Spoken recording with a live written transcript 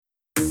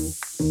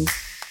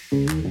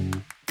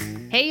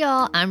Hey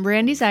y'all, I'm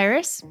Brandy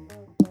Cyrus.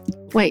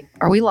 Wait,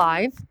 are we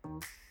live?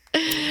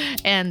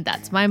 And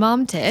that's my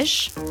mom,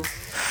 Tish.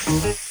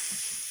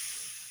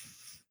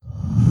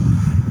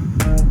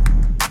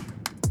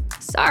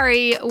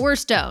 Sorry, we're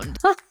stoned.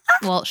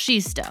 Well,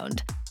 she's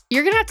stoned.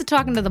 You're gonna have to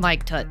talk into the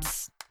mic,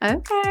 Toots.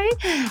 Okay.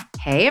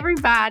 Hey,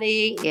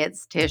 everybody.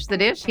 It's Tish the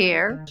Dish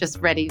here, just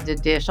ready to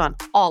dish on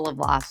all of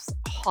life's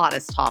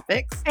hottest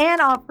topics and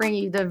offering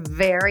you the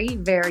very,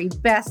 very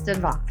best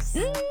advice.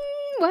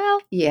 Well,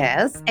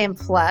 Yes, and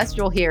plus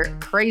you'll hear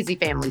crazy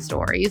family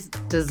stories,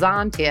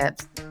 design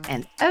tips,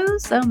 and oh,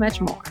 so much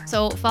more.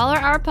 so follow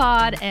our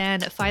pod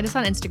and find us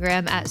on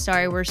Instagram at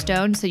Sorry We're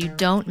Stoned so you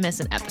don't miss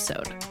an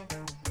episode.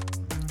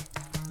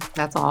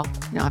 That's all.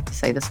 You don't have to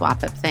say the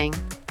swipe up thing.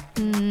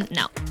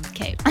 No.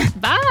 Okay.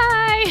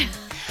 Bye.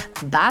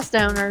 Bye,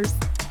 stoners.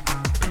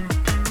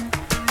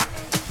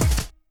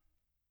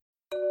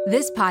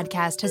 This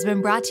podcast has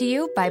been brought to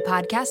you by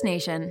Podcast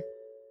Nation.